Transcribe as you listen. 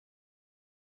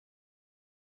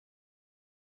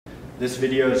This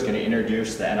video is going to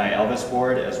introduce the NI Elvis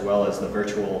board as well as the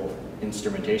virtual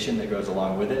instrumentation that goes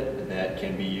along with it that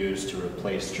can be used to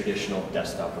replace traditional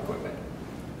desktop equipment.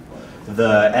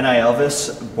 The NI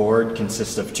Elvis board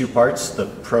consists of two parts: the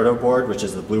proto board, which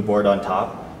is the blue board on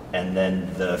top, and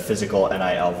then the physical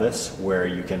NI Elvis, where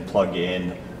you can plug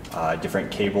in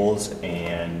different cables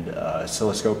and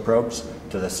oscilloscope probes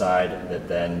to the side that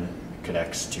then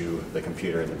connects to the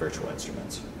computer and the virtual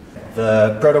instruments.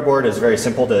 The proto board is very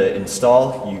simple to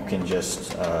install. You can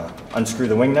just unscrew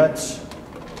the wing nuts,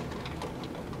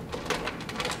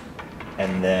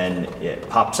 and then it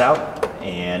pops out,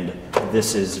 and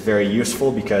this is very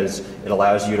useful because it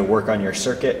allows you to work on your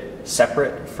circuit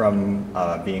separate from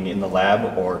being in the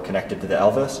lab or connected to the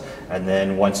Elvis. And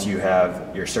then once you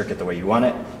have your circuit the way you want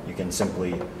it, you can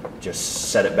simply just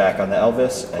set it back on the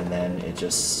Elvis, and then it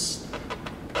just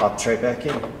pops right back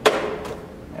in.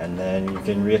 And then you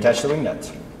can reattach the wing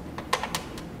nuts.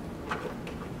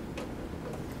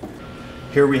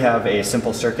 Here we have a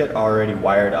simple circuit already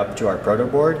wired up to our proto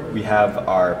board. We have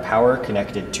our power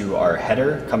connected to our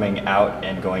header coming out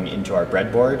and going into our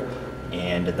breadboard.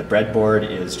 And the breadboard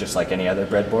is just like any other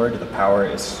breadboard. The power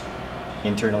is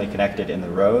internally connected in the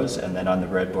rows, and then on the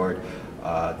breadboard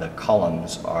the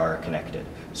columns are connected.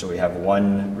 So we have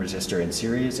one resistor in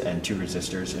series and two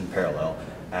resistors in parallel,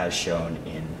 as shown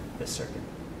in this circuit.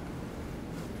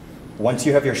 Once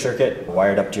you have your circuit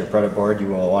wired up to your proto board, you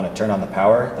will want to turn on the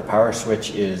power. The power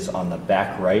switch is on the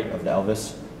back right of the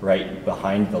Elvis, right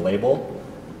behind the label.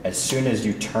 As soon as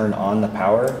you turn on the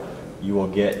power, you will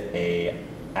get a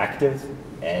active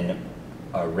and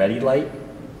a ready light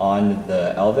on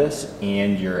the Elvis,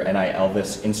 and your NI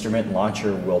Elvis instrument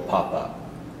launcher will pop up.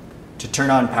 To turn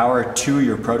on power to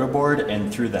your proto board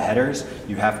and through the headers,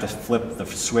 you have to flip the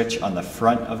switch on the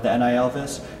front of the NI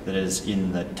Elvis that is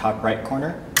in the top right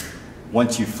corner.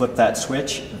 Once you flip that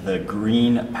switch, the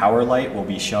green power light will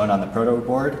be shown on the proto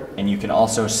board, and you can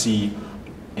also see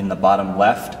in the bottom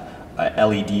left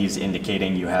LEDs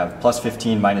indicating you have plus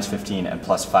 15, minus 15, and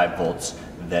plus 5 volts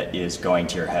that is going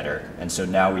to your header. And so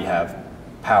now we have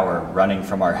power running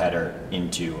from our header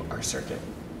into our circuit.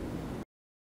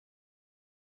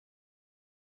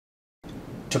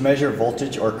 To measure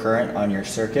voltage or current on your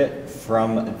circuit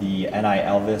from the NI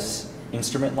Elvis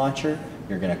instrument launcher,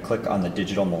 you're going to click on the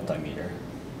digital multimeter.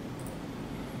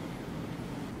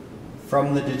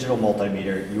 From the digital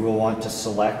multimeter, you will want to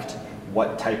select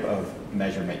what type of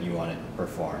measurement you want to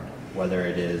perform, whether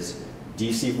it is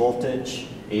DC voltage,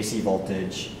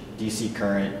 DC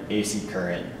current, AC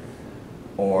current,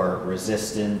 or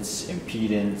resistance,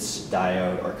 impedance,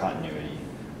 diode, or continuity.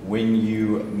 When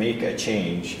you make a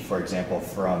change, for example,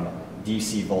 from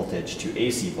DC voltage to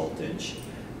AC voltage,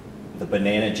 the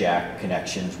banana jack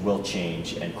connections will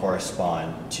change and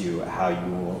correspond to how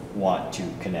you will want to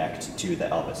connect to the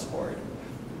Elvis board.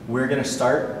 We're going to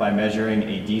start by measuring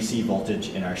a DC voltage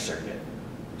in our circuit.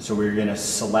 So we're going to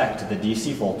select the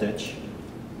DC voltage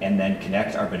and then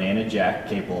connect our banana jack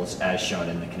cables as shown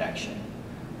in the connection.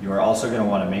 You are also going to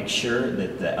want to make sure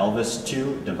that the Elvis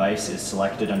 2 device is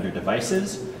selected under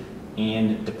devices,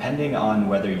 and depending on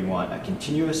whether you want a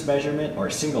continuous measurement or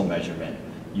a single measurement,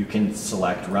 you can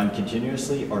select run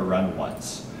continuously or run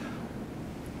once.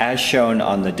 As shown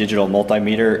on the digital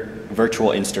multimeter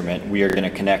virtual instrument, we are going to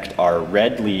connect our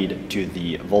red lead to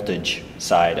the voltage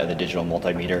side of the digital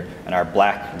multimeter and our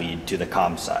black lead to the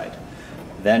comm side.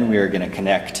 Then we are going to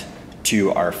connect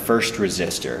to our first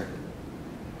resistor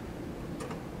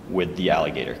with the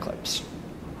alligator clips.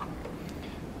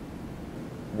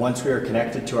 Once we are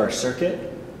connected to our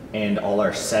circuit and all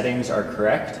our settings are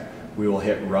correct, we will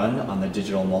hit run on the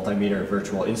digital multimeter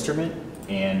virtual instrument,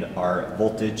 and our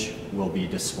voltage will be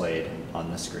displayed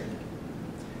on the screen.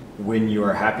 When you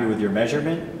are happy with your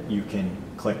measurement, you can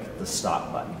click the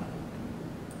stop button.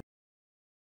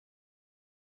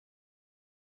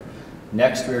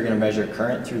 Next, we are going to measure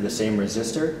current through the same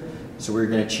resistor. So we're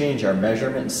going to change our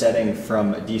measurement setting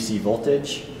from DC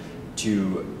voltage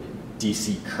to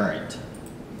DC current.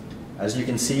 As you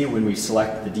can see, when we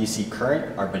select the DC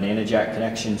current, our banana jack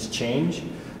connections change.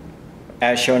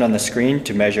 As shown on the screen,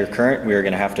 to measure current, we are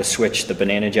going to have to switch the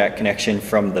banana jack connection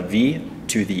from the V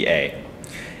to the A.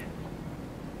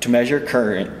 To measure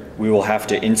current, we will have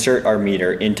to insert our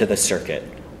meter into the circuit,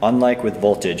 unlike with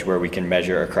voltage where we can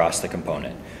measure across the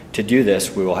component. To do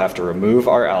this, we will have to remove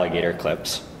our alligator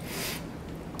clips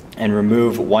and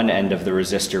remove one end of the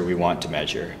resistor we want to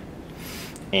measure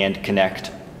and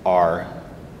connect our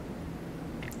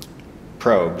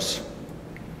probes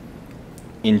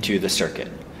into the circuit.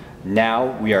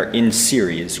 Now we are in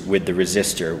series with the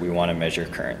resistor we want to measure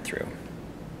current through.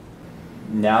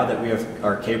 Now that we have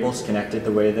our cables connected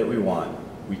the way that we want,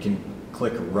 we can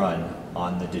click Run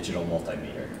on the digital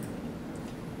multimeter.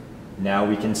 Now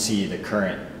we can see the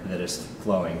current that is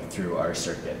flowing through our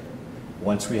circuit.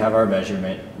 Once we have our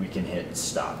measurement, we can hit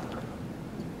Stop.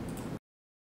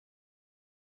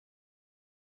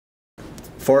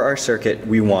 For our circuit,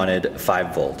 we wanted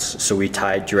 5 volts, so we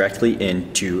tied directly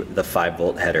into the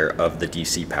 5-volt header of the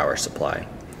DC power supply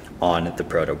on the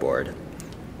proto board.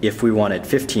 If we wanted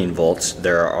 15 volts,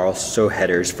 there are also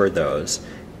headers for those,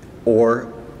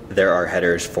 or there are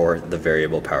headers for the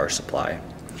variable power supply.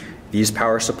 These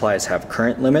power supplies have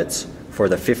current limits. For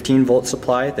the 15-volt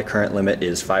supply, the current limit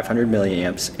is 500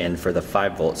 milliamps, and for the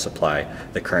 5-volt supply,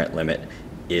 the current limit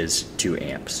is 2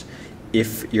 amps.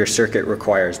 If your circuit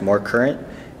requires more current,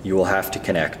 you will have to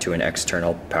connect to an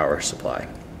external power supply.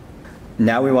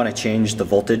 Now we want to change the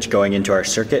voltage going into our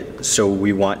circuit, so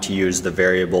we want to use the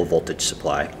variable voltage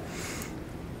supply.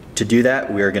 To do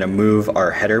that, we are going to move our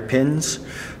header pins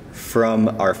from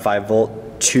our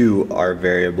 5-volt to our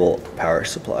variable power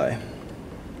supply.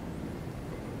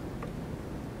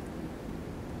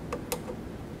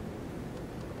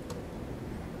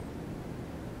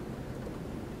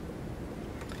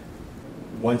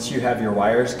 Once you have your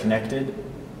wires connected,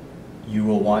 you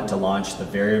will want to launch the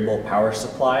variable power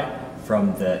supply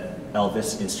from the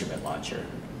Elvis instrument launcher.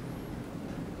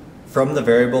 From the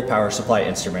variable power supply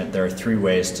instrument, there are 3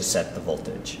 ways to set the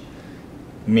voltage.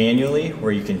 Manually,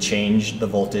 where you can change the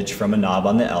voltage from a knob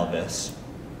on the Elvis,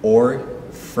 or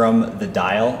from the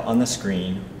dial on the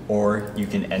screen, or you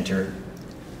can enter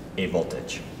a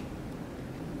voltage.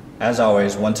 As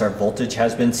always, once our voltage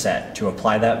has been set, to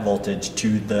apply that voltage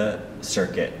to the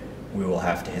circuit, we will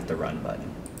have to hit the Run button.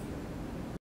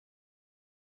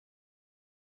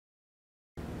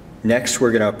 Next,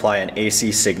 we're going to apply an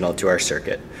AC signal to our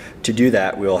circuit. To do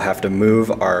that, we will have to move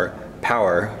our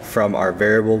power from our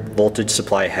variable voltage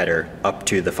supply header up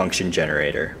to the function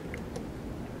generator.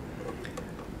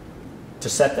 To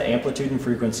set the amplitude and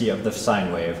frequency of the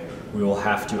sine wave, we will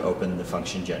have to open the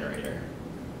function generator.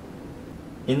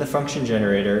 In the function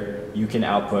generator, you can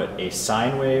output a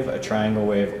sine wave, a triangle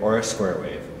wave, or a square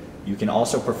wave. You can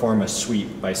also perform a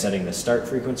sweep by setting the start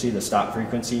frequency, the stop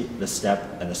frequency, the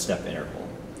step, and the step interval.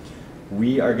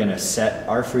 We are going to set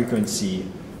our frequency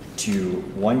to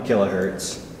 1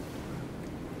 kilohertz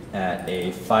at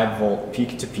a 5-volt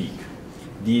peak to peak.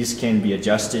 These can be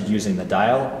adjusted using the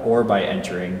dial or by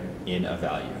entering in a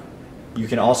value. You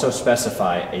can also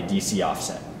specify a DC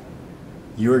offset.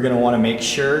 You are going to want to make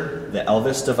sure the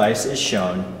Elvis device is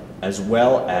shown, as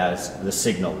well as the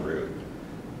signal route.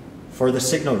 For the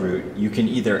signal route, you can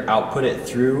either output it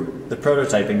through the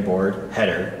prototyping board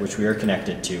header, which we are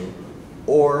connected to,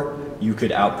 or you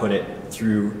could output it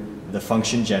through the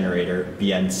function generator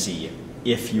BNC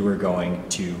if you were going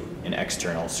to an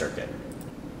external circuit.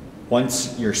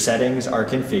 Once your settings are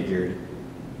configured,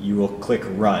 you will click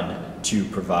Run to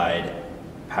provide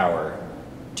power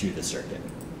to the circuit.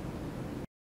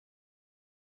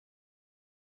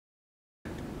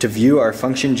 To view our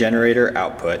function generator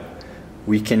output,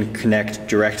 we can connect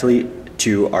directly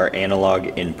to our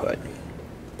analog input.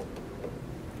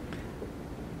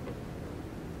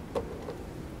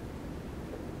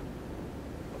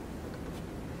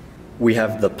 We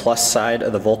have the plus side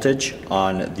of the voltage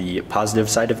on the positive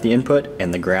side of the input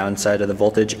and the ground side of the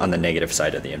voltage on the negative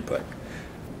side of the input.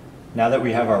 Now that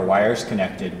we have our wires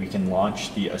connected, we can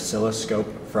launch the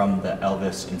oscilloscope from the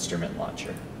Elvis instrument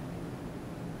launcher.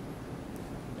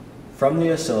 From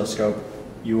the oscilloscope,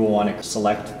 you will want to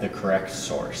select the correct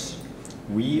source.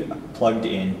 We plugged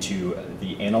into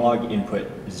the analog input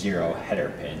 0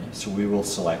 header pin, so we will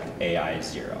select AI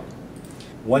 0.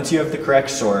 Once you have the correct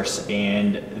source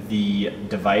and the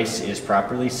device is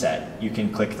properly set, you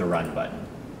can click the Run button.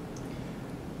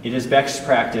 It is best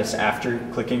practice after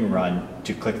clicking Run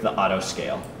to click the auto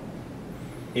scale.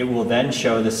 It will then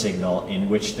show the signal in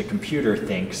which the computer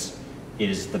thinks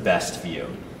is the best view.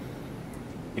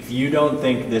 If you don't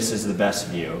think this is the best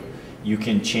view, you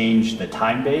can change the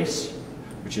time base,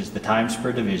 which is the times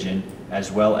per division,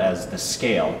 as well as the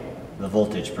scale, the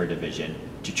voltage per division,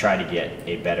 to try to get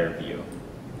a better view.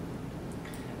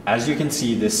 As you can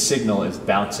see, this signal is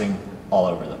bouncing all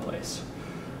over the place.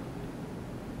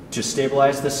 To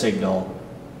stabilize the signal,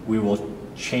 we will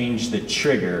change the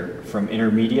trigger from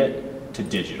intermediate to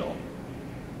digital.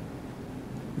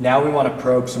 Now we want to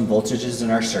probe some voltages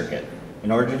in our circuit. In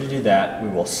order to do that, we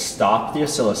will stop the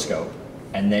oscilloscope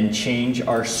and then change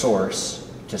our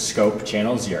source to scope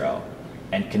channel 0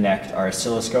 and connect our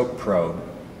oscilloscope probe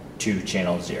to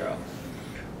channel 0.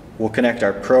 We'll connect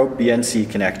our probe BNC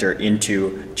connector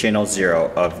into channel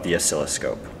 0 of the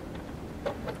oscilloscope.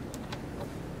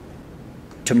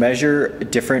 To measure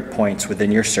different points within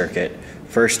your circuit,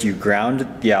 first you ground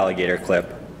the alligator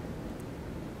clip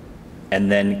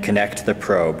and then connect the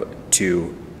probe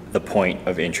to the point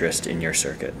of interest in your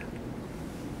circuit.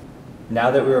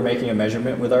 Now that we are making a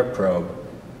measurement with our probe,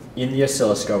 in the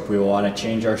oscilloscope we will want to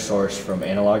change our source from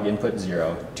analog input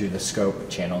 0 to the scope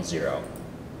channel 0.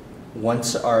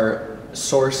 Once our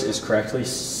source is correctly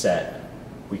set,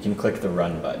 we can click the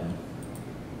Run button.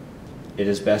 It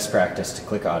is best practice to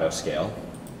click Auto Scale.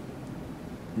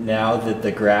 Now that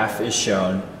the graph is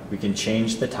shown, we can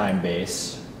change the time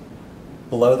base.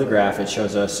 Below the graph it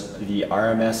shows us the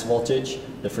RMS voltage,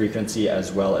 the frequency,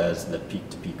 as well as the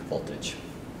peak-to-peak voltage.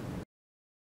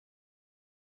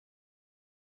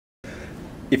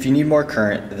 If you need more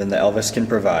current than the Elvis can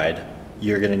provide,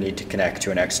 you're going to need to connect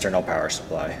to an external power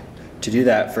supply. To do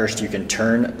that, first you can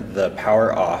turn the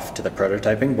power off to the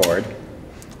prototyping board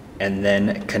and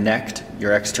then connect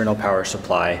your external power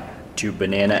supply to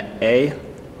banana A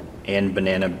and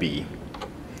banana B.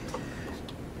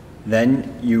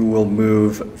 Then you will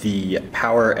move the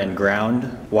power and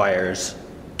ground wires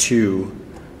to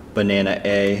banana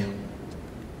A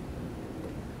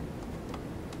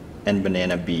and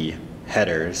banana B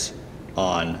headers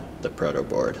on the proto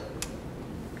board.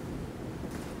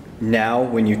 Now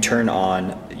when you turn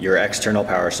on your external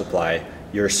power supply,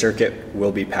 your circuit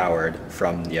will be powered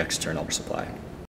from the external supply.